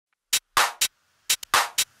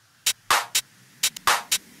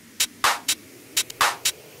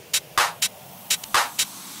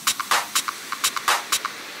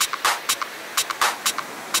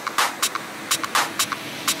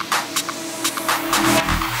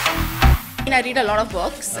I read a lot of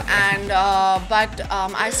books, and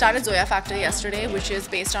I started Zoya Factor yesterday, which is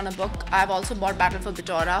based on a book. I've also bought Battle for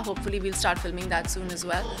Bitora. Hopefully we'll start filming that soon as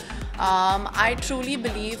well. I truly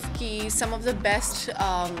believe that some of the best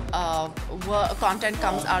content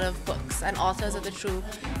comes out of books, and authors are the true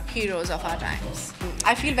heroes of our times.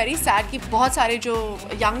 I feel very sad कि बहुत सारे जो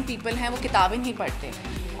young people हैं वो किताबें नहीं पढ़ते,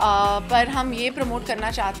 पर हम ये promote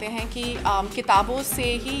करना चाहते हैं कि किताबों से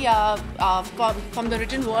ही या from the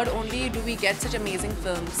written word only do we get such amazing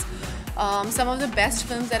films. Some of the best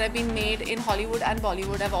films that have been made in Hollywood and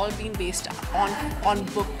Bollywood have all been based on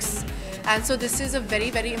books. And so this is a very,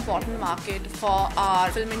 very important market for our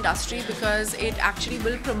film industry because it actually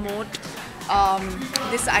will promote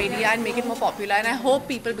this idea and make it more popular, and I hope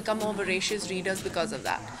people become more voracious readers because of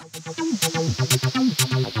that.